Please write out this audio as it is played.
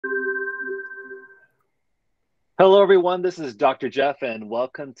Hello, everyone. This is Dr. Jeff, and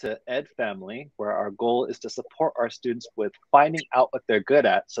welcome to Ed Family, where our goal is to support our students with finding out what they're good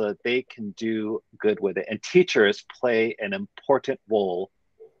at so that they can do good with it. And teachers play an important role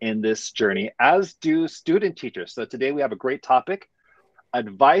in this journey, as do student teachers. So today we have a great topic,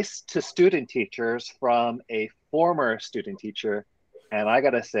 advice to student teachers from a former student teacher. And I got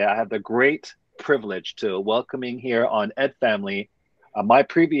to say, I have the great privilege to welcoming here on Ed Family my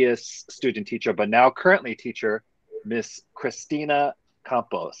previous student teacher, but now currently teacher, Miss Christina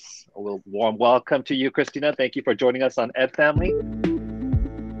Campos. A warm welcome to you, Christina. Thank you for joining us on Ed Family.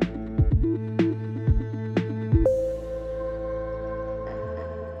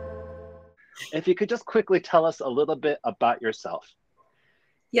 If you could just quickly tell us a little bit about yourself.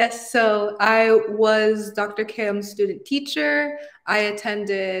 Yes, so I was Dr. Cam's student teacher. I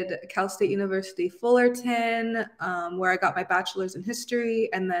attended Cal State University Fullerton, where I got my bachelor's in history,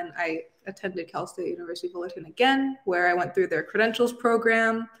 and then I attended Cal State University Fullerton again, where I went through their credentials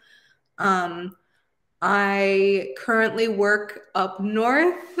program. I currently work up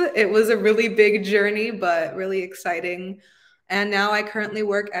north. It was a really big journey, but really exciting. And now I currently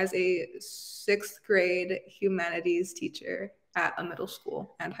work as a sixth grade humanities teacher at a middle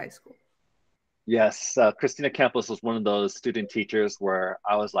school and high school. Yes, Christina Campos was one of those student teachers where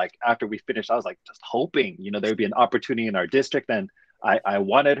I was like, after we finished, I was like just hoping, there'd be an opportunity in our district. And I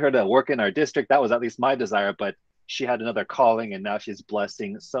wanted her to work in our district. That was at least my desire, but she had another calling and now she's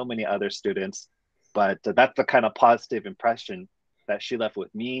blessing so many other students. But that's the kind of positive impression that she left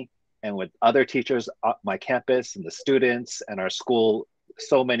with me and with other teachers at my campus and the students and our school.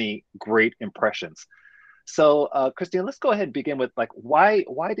 So many great impressions. So, Christine, let's go ahead and begin with why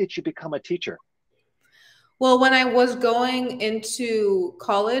did you become a teacher? Well, when I was going into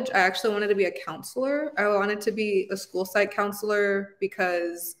college, I actually wanted to be a counselor. I wanted to be a school site counselor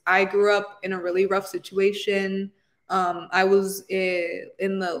because I grew up in a really rough situation. I was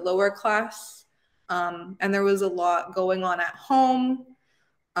in the lower class, and there was a lot going on at home.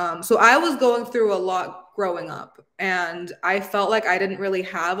 So I was going through a lot growing up, and I felt like I didn't really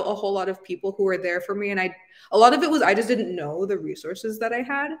have a whole lot of people who were there for me. And a lot of it was I just didn't know the resources that I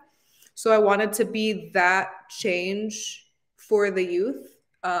had. So I wanted to be that change for the youth.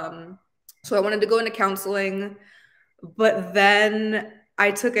 So I wanted to go into counseling, but then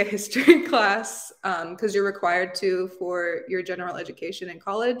I took a history class because you're required to for your general education in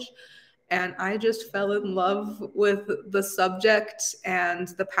college. And I just fell in love with the subject and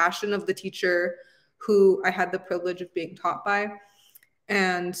the passion of the teacher who I had the privilege of being taught by.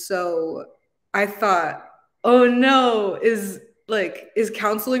 And so I thought, oh no, is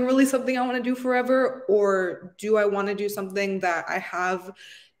counseling really something I want to do forever? Or do I want to do something that I have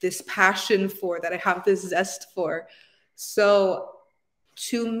this passion for, that I have this zest for? So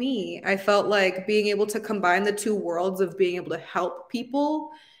to me, I felt like being able to combine the two worlds of being able to help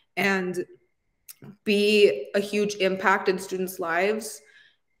people and be a huge impact in students' lives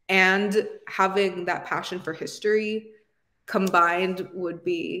and having that passion for history combined would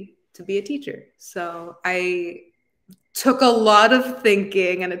be to be a teacher. So I took a lot of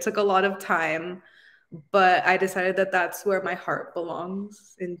thinking and it took a lot of time, but I decided that that's where my heart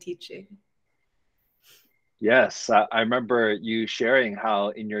belongs, in teaching. Yes, I remember you sharing how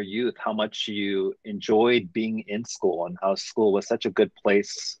in your youth, how much you enjoyed being in school and how school was such a good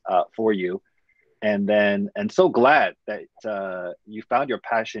place for you. And so glad that you found your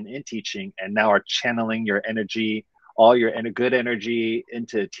passion in teaching and now are channeling your energy, all your good energy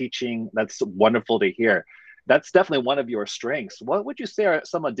into teaching. That's wonderful to hear. That's definitely one of your strengths. What would you say are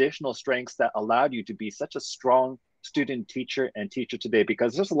some additional strengths that allowed you to be such a strong student teacher and teacher today?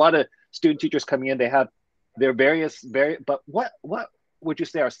 Because there's a lot of student teachers coming in, they have their but what would you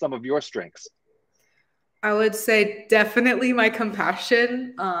say are some of your strengths? I would say definitely my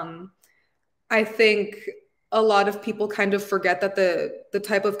compassion. I think a lot of people kind of forget that the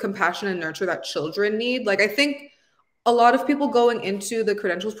type of compassion and nurture that children need. Like I think a lot of people going into the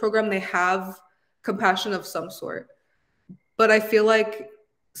credentials program, they have compassion of some sort. But I feel like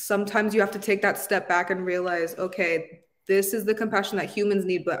sometimes you have to take that step back and realize, okay, this is the compassion that humans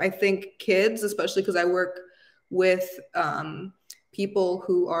need. But I think kids, especially because I work with people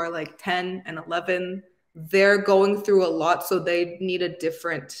who are like 10 and 11, they're going through a lot. So they need a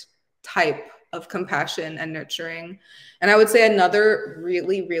different type of compassion and nurturing. And I would say another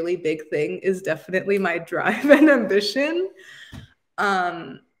really, really big thing is definitely my drive and ambition.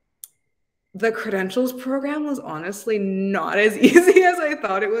 The credentials program was honestly not as easy as I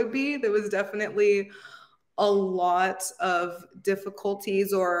thought it would be. There was definitely a lot of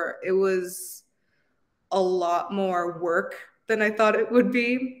difficulties, or it was a lot more work than I thought it would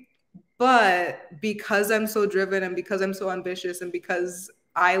be. But because I'm so driven and because I'm so ambitious and because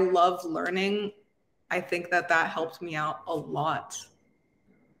I love learning, I think that that helped me out a lot.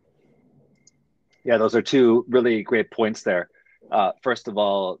 Yeah, those are two really great points there. First of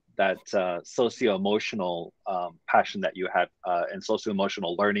all, that socio-emotional passion that you had and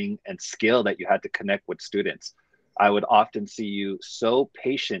socio-emotional learning and skill that you had to connect with students. I would often see you so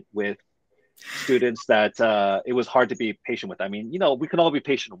patient with students that it was hard to be patient with. I mean, we can all be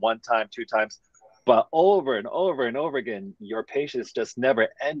patient one time, two times, but over and over and over again, your patience just never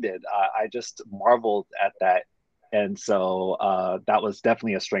ended. I just marveled at that. And so that was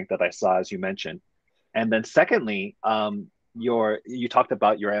definitely a strength that I saw, as you mentioned. And then secondly, you talked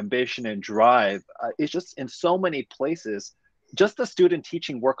about your ambition and drive. It's just in so many places. Just the student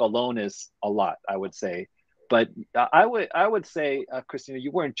teaching work alone is a lot, I would say. But I would say, Christina,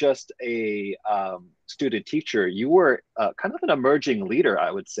 you weren't just a student teacher. You were kind of an emerging leader, I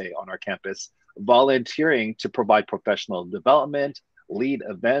would say, on our campus, volunteering to provide professional development, lead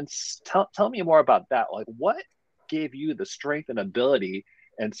events. Tell me more about that. Like, what gave you the strength and ability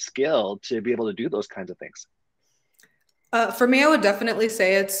and skill to be able to do those kinds of things? For me, I would definitely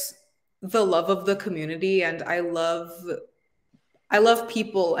say it's the love of the community, and I love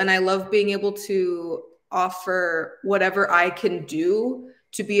people, and I love being able to offer whatever I can do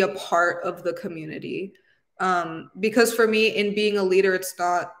to be a part of the community. Because for me, in being a leader, it's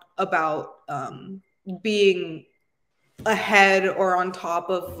not about being ahead or on top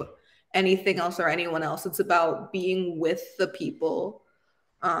of anything else or anyone else. It's about being with the people,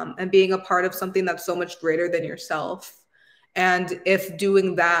 and being a part of something that's so much greater than yourself. And if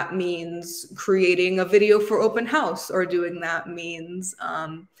doing that means creating a video for open house, or doing that means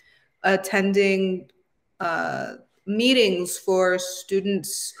attending uh, meetings for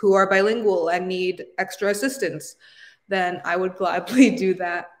students who are bilingual and need extra assistance, then I would gladly do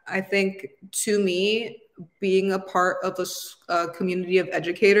that. I think, to me, being a part of a community of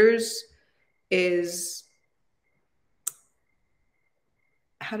educators is,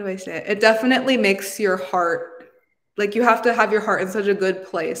 how do I say it? It definitely makes your heart, like, you have to have your heart in such a good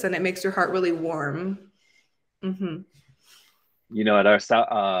place, and it makes your heart really warm. Mm-hmm. At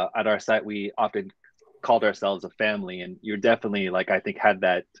our site, we often called ourselves a family, and you're definitely, like, I think, had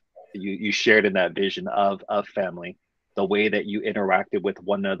that, you shared in that vision of family, the way that you interacted with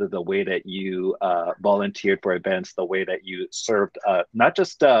one another, the way that you volunteered for events, the way that you served not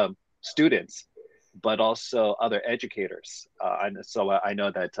just students but also other educators. And so I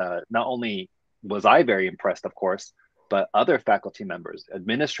know that not only was I very impressed, of course, but other faculty members,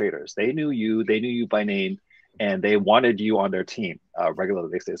 administrators, they knew you by name, and they wanted you on their team regularly.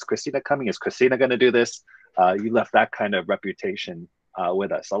 They say, "Is Christina coming? Is Christina going to do this?" You left that kind of reputation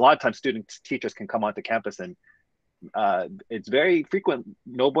with us. A lot of times, students, teachers can come onto campus, and it's very frequent.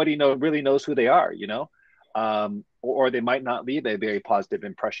 Nobody really knows who they are, or they might not leave a very positive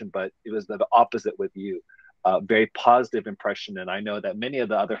impression, but it was the opposite with you. Very positive impression. And I know that many of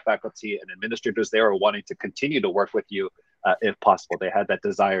the other faculty and administrators there are wanting to continue to work with you if possible. They had that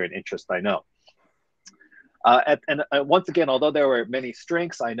desire and interest, I know. And once again, although there were many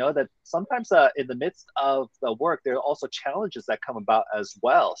strengths, I know that sometimes in the midst of the work, there are also challenges that come about as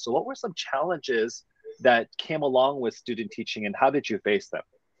well. So what were some challenges that came along with student teaching, and how did you face them?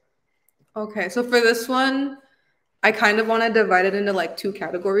 Okay, so for this one, I kind of want to divide it into like two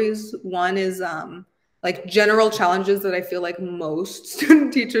categories. One is like general challenges that I feel like most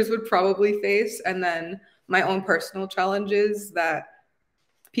student teachers would probably face, and then my own personal challenges that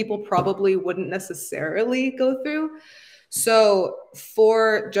people probably wouldn't necessarily go through. So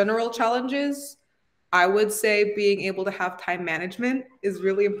for general challenges, I would say being able to have time management is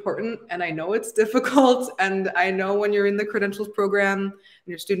really important. And I know it's difficult. And I know when you're in the credentials program and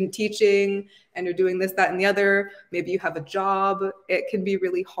you're student teaching and you're doing this, that, and the other, maybe you have a job, it can be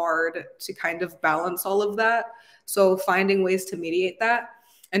really hard to kind of balance all of that. So finding ways to mediate that.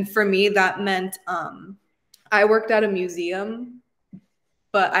 And for me, that meant I worked at a museum,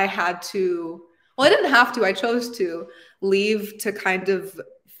 but I had to, well, I didn't have to, I chose to leave to kind of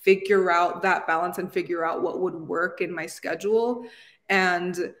figure out that balance and figure out what would work in my schedule.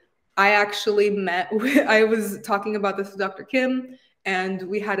 And I actually I was talking about this with Dr. Kim, and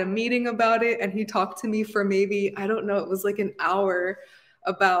we had a meeting about it. And he talked to me for maybe, I don't know, it was like an hour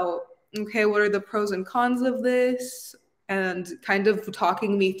about, okay, what are the pros and cons of this? And kind of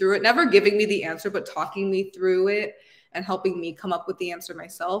talking me through it, never giving me the answer, but talking me through it and helping me come up with the answer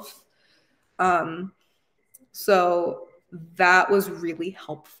myself. So that was really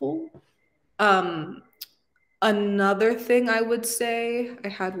helpful. Um, Another thing I would say, I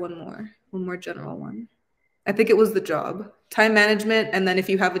had one more general one. I think it was the job, time management. And then if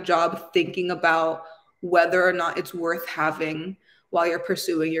you have a job, thinking about whether or not it's worth having while you're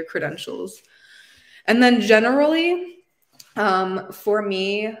pursuing your credentials. And then generally, for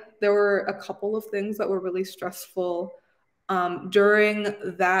me, there were a couple of things that were really stressful. During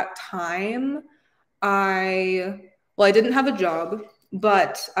that time, I didn't have a job,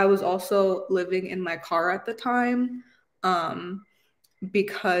 but I was also living in my car at the time. Um,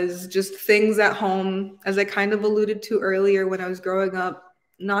 because just things at home, as I kind of alluded to earlier when I was growing up,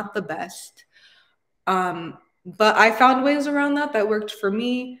 not the best. But I found ways around that that worked for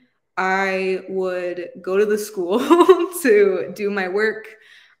me. I would go to the school to do my work.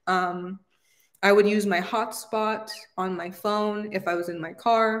 Um, I would use my hotspot on my phone if I was in my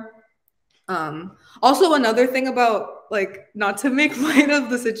car. Also, another thing about, like, not to make light of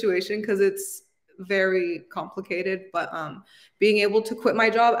the situation because it's very complicated, but being able to quit my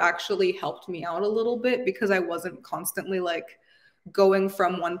job actually helped me out a little bit because I wasn't constantly like going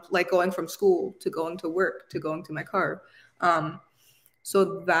from school to going to work to going to my car.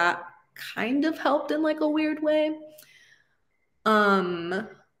 So that kind of helped in like a weird way. Um,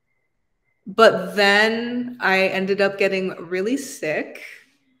 but then I ended up getting really sick,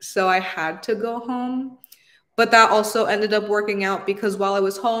 so I had to go home. But that also ended up working out because while I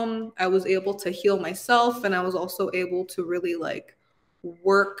was home, I was able to heal myself and I was also able to really like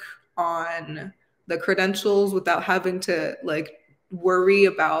work on the credentials without having to like worry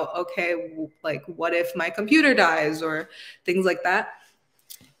about, okay, like what if my computer dies or things like that.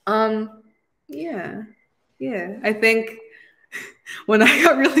 Um, yeah, yeah. I think when I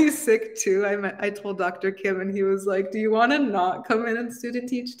got really sick too, I told Dr. Kim and he was like, "Do you want to not come in and student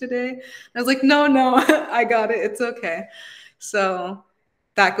teach today?" And I was like, "No, no, I got it. It's okay." So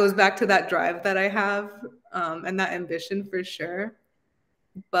that goes back to that drive that I have, and that ambition for sure.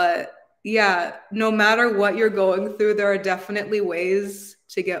 But yeah, no matter what you're going through, there are definitely ways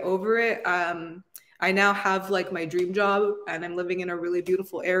to get over it. I now have like my dream job and I'm living in a really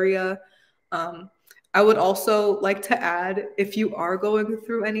beautiful area. Um, I would also like to add, if you are going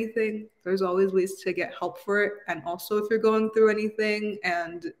through anything, there's always ways to get help for it. And also, if you're going through anything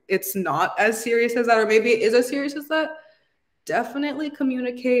and it's not as serious as that, or maybe it is as serious as that, definitely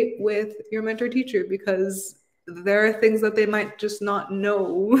communicate with your mentor teacher because there are things that they might just not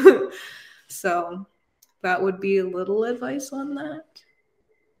know. So that would be a little advice on that.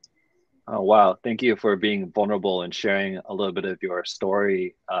 Oh, wow. Thank you for being vulnerable and sharing a little bit of your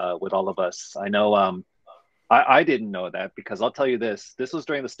story with all of us. I know I didn't know that because I'll tell you this. This was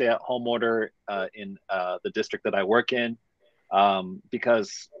during the stay-at-home order in the district that I work in.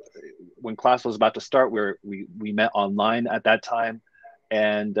 Because when class was about to start, we met online at that time.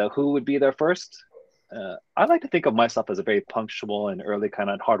 And who would be there first? I like to think of myself as a very punctual and early kind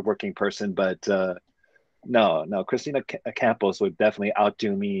of hardworking person, but no, Christina Campos would definitely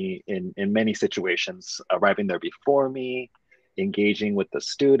outdo me in many situations, arriving there before me, engaging with the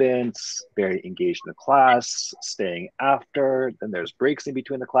students, very engaged in the class, staying after. Then there's breaks in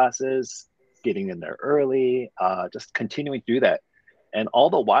between the classes, getting in there early, just continuing to do that. And all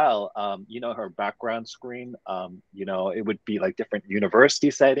the while, her background screen, it would be like different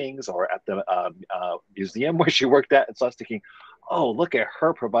university settings or at the museum where she worked at. And so I was thinking, oh, look at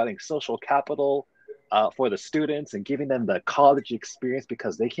her providing social capital for the students and giving them the college experience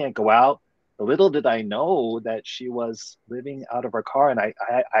because they can't go out. Little did I know that she was living out of her car, and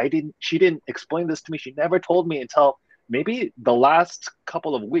I didn't. She didn't explain this to me. She never told me until maybe the last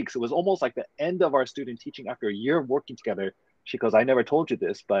couple of weeks. It was almost like the end of our student teaching after a year of working together. She goes, "I never told you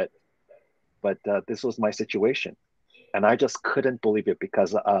this, but this was my situation." And I just couldn't believe it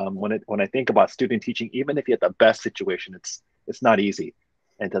because when I think about student teaching, even if you have the best situation, it's not easy.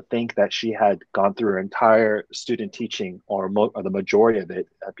 And to think that she had gone through her entire student teaching or the majority of it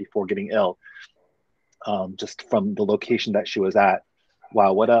before getting ill, just from the location that she was at.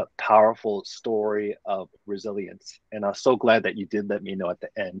 Wow, what a powerful story of resilience. And I'm so glad that you did let me know at the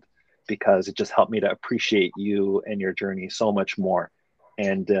end because it just helped me to appreciate you and your journey so much more.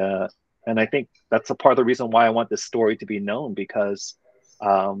 And I think that's a part of the reason why I want this story to be known because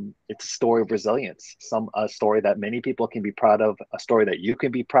it's a story of resilience, a story that many people can be proud of, a story that you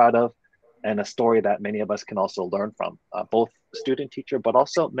can be proud of, and a story that many of us can also learn from, both student teacher, but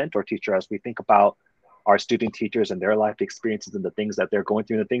also mentor teacher, as we think about our student teachers and their life experiences and the things that they're going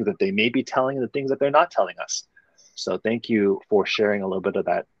through and the things that they may be telling and the things that they're not telling us. So thank you for sharing a little bit of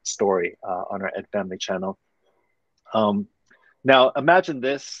that story on our Ed Family channel. Now, imagine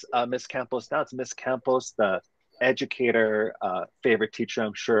this, Miss Campos. Now it's Miss Campos, the educator, favorite teacher,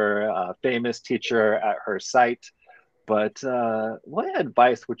 I'm sure, famous teacher at her site. But what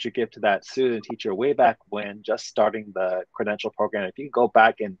advice would you give to that student teacher way back when, just starting the credential program? If you could go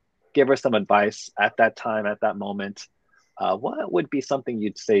back and give her some advice at that time, at that moment, what would be something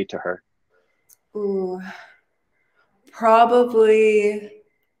you'd say to her? Ooh, probably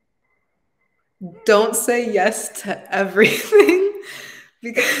don't say yes to everything.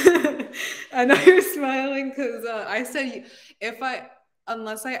 Because I know you're smiling because I said if I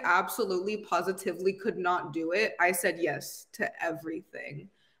unless I absolutely positively could not do it, I said yes to everything.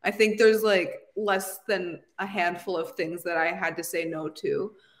 I think there's like less than a handful of things that I had to say no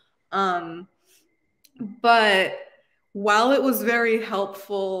to. Um, but while it was very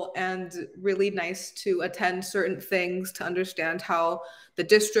helpful and really nice to attend certain things to understand how the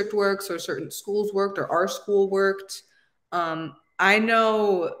district works or certain schools worked or our school worked, I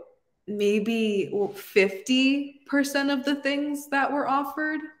know maybe 50% of the things that were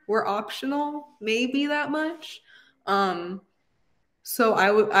offered were optional, maybe that much. Um, so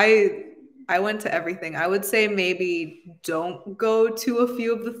I went to everything. I would say maybe don't go to a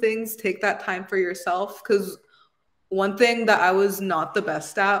few of the things. Take that time for yourself because one thing that I was not the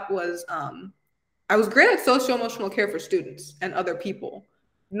best at was I was great at social emotional care for students and other people,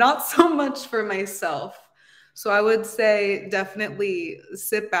 not so much for myself. So I would say definitely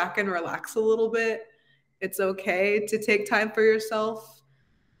sit back and relax a little bit. It's okay to take time for yourself.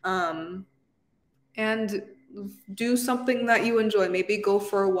 And do something that you enjoy. Maybe go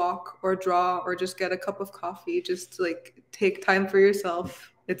for a walk or draw or just get a cup of coffee. Just like take time for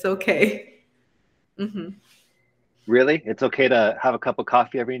yourself. It's okay. Mm-hmm. Really? It's okay to have a cup of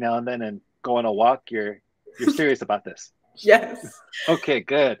coffee every now and then and go on a walk? You're serious about this? Yes. Okay,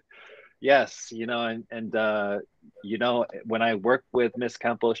 good. Yes, when I worked with Miss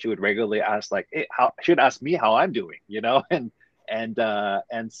Campbell, she would regularly ask like, hey, how she would ask me how I'm doing, and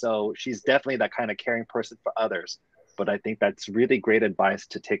so she's definitely that kind of caring person for others. But I think that's really great advice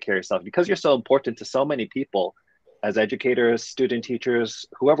to take care of yourself because you're so important to so many people as educators, student teachers,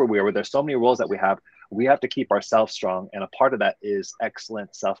 whoever we are. There's so many roles that we have. We have to keep ourselves strong, and a part of that is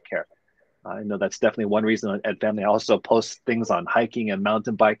excellent self-care. I know that's definitely one reason at Family I also post things on hiking and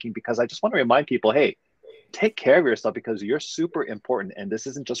mountain biking because I just want to remind people, hey, take care of yourself because you're super important. And this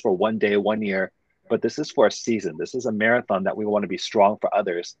isn't just for one day, 1 year, but this is for a season. This is a marathon that we want to be strong for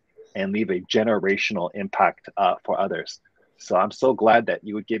others and leave a generational impact for others. So I'm so glad that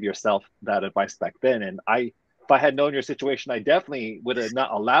you would give yourself that advice back then. And if I had known your situation, I definitely would have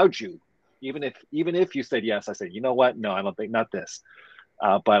not allowed you. Even if you said yes, I said, you know what? No, I don't think not this.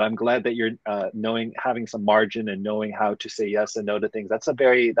 But I'm glad that you're having some margin and knowing how to say yes and no to things. That's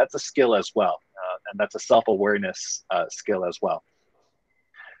a skill as well, and that's a self-awareness skill as well.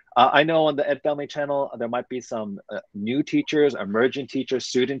 I know on the Ed Family channel there might be some new teachers, emerging teachers,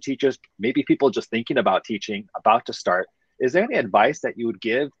 student teachers, maybe people just thinking about teaching, about to start. Is there any advice that you would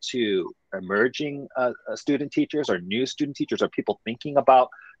give to emerging student teachers or new student teachers or people thinking about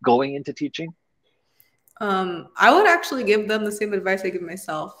going into teaching? I would actually give them the same advice I give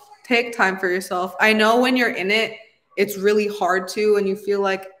myself. Take time for yourself. I know when you're in it, it's really hard to, and you feel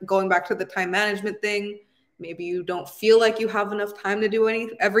like going back to the time management thing, maybe you don't feel like you have enough time to do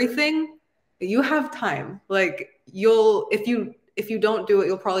everything. You have time. Like if you don't do it,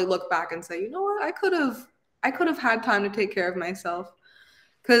 you'll probably look back and say, you know what, I could have had time to take care of myself.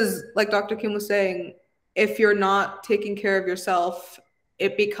 Because like Dr. Kim was saying, if you're not taking care of yourself,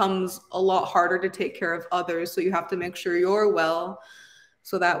 it becomes a lot harder to take care of others. So you have to make sure you're well,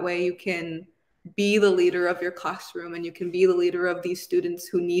 so that way you can be the leader of your classroom and you can be the leader of these students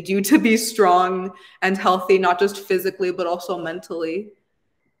who need you to be strong and healthy, not just physically, but also mentally.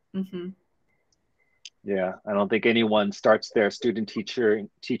 Mm-hmm. Yeah, I don't think anyone starts their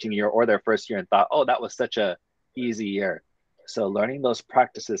teaching year or their first year and thought, oh, that was such a easy year. So learning those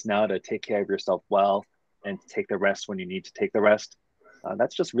practices now to take care of yourself well and to take the rest when you need to take the rest,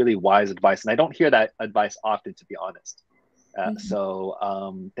 that's just really wise advice. And I don't hear that advice often, to be honest.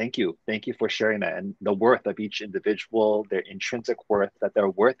 Thank you. Thank you for sharing that and the worth of each individual, their intrinsic worth, that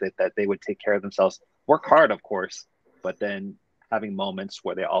they're worth it, that they would take care of themselves, work hard, of course, but then having moments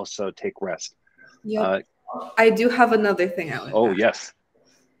where they also take rest. Yep. I do have another thing I would Oh, add. yes.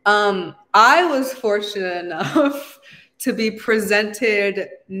 I was fortunate enough to be presented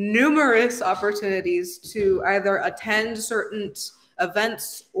numerous opportunities to either attend certain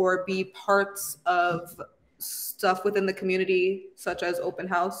events or be parts of stuff within the community, such as open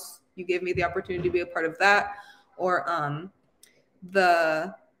house. You gave me the opportunity to be a part of that, or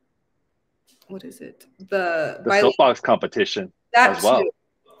the what is it? The soapbox competition that as well. too.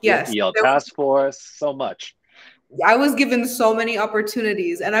 Yes. EL Task Force, so much. I was given so many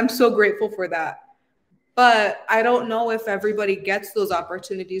opportunities, and I'm so grateful for that. But I don't know if everybody gets those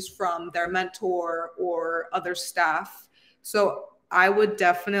opportunities from their mentor or other staff. So I would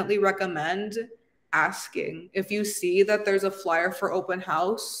definitely recommend asking. If you see that there's a flyer for open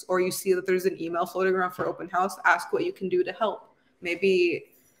house, or you see that there's an email floating around for open house, ask what you can do to help. Maybe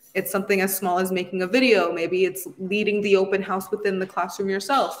it's something as small as making a video. Maybe it's leading the open house within the classroom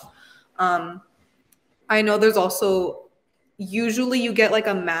yourself. I know there's also, usually you get like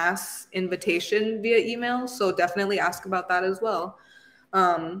a mass invitation via email, so definitely ask about that as well.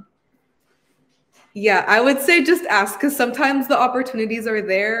 Yeah, I would say just ask, because sometimes the opportunities are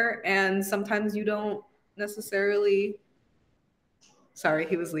there and sometimes you don't necessarily. Sorry,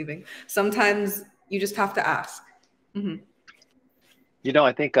 he was leaving. Sometimes you just have to ask. Mm-hmm. You know,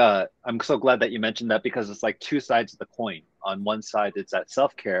 I think I'm so glad that you mentioned that, because it's like two sides of the coin. On one side, it's that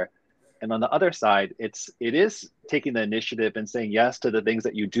self-care, and on the other side, it is taking the initiative and saying yes to the things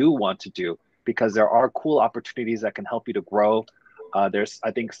that you do want to do, because there are cool opportunities that can help you to grow. There's, I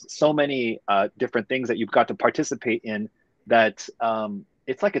think, so many different things that you've got to participate in that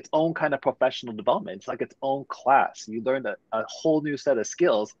it's like its own kind of professional development. It's like its own class. You learn a whole new set of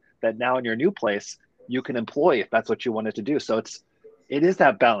skills that now in your new place you can employ if that's what you wanted to do. So it is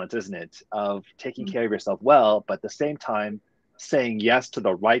that balance, isn't it, of taking care of yourself well, but at the same time saying yes to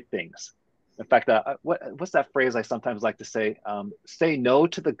the right things. In fact, what's that phrase I sometimes like to say? Say no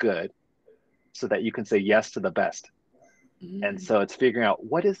to the good so that you can say yes to the best. And so it's figuring out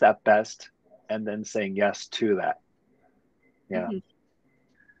what is that best and then saying yes to that. Yeah. Mm-hmm.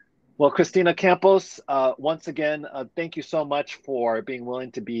 Well, Christina Campos, once again, thank you so much for being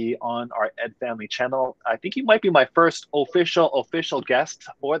willing to be on our Ed Family channel. I think you might be my first official guest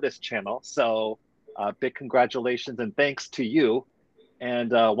for this channel. So big congratulations and thanks to you.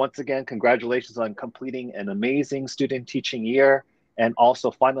 And once again, congratulations on completing an amazing student teaching year. And also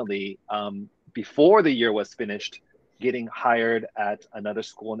finally, before the year was finished, getting hired at another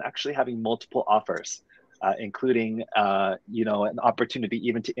school and actually having multiple offers. Including, an opportunity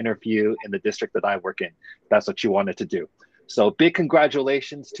even to interview in the district that I work in. That's what you wanted to do. So big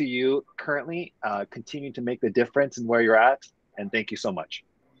congratulations to you currently. Continue to make the difference in where you're at. And thank you so much.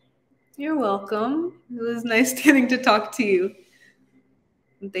 You're welcome. It was nice getting to talk to you.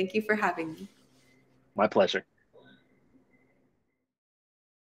 And thank you for having me. My pleasure.